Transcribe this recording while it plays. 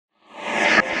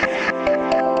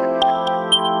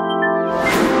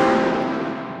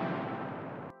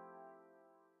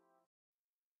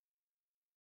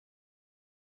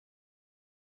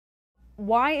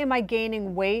why am I gaining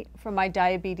weight from my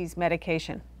diabetes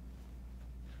medication?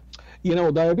 You know,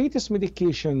 diabetes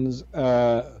medications,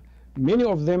 many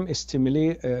of them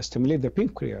stimulate the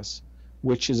pancreas,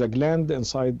 which is a gland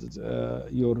inside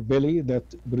your belly that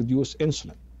produces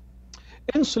insulin.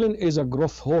 Insulin is a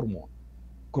growth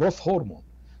hormone.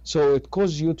 So it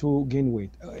causes you to gain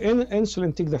weight.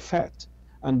 Insulin takes the fat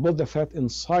and put the fat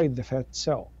inside the fat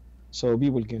cell. So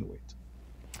people gain weight.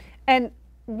 And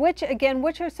which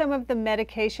are some of the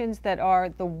medications that are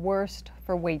the worst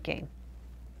for weight gain?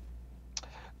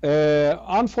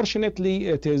 Unfortunately,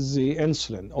 it is the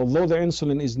insulin. Although the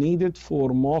insulin is needed for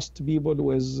most people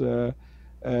with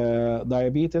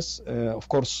diabetes, of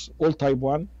course, all type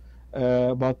 1,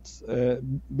 but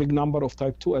big number of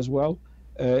type 2 as well,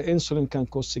 insulin can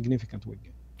cause significant weight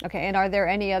gain. Okay, and are there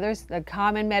any others, the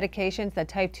common medications that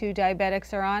type 2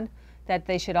 diabetics are on that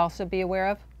they should also be aware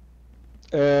of?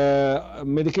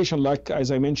 Medication like,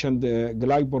 as I mentioned,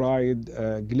 glyburide,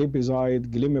 glipizide,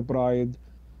 glimepiride,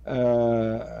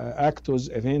 Actos,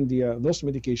 Avandia, those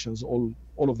medications,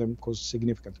 all of them cause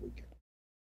significant weight gain.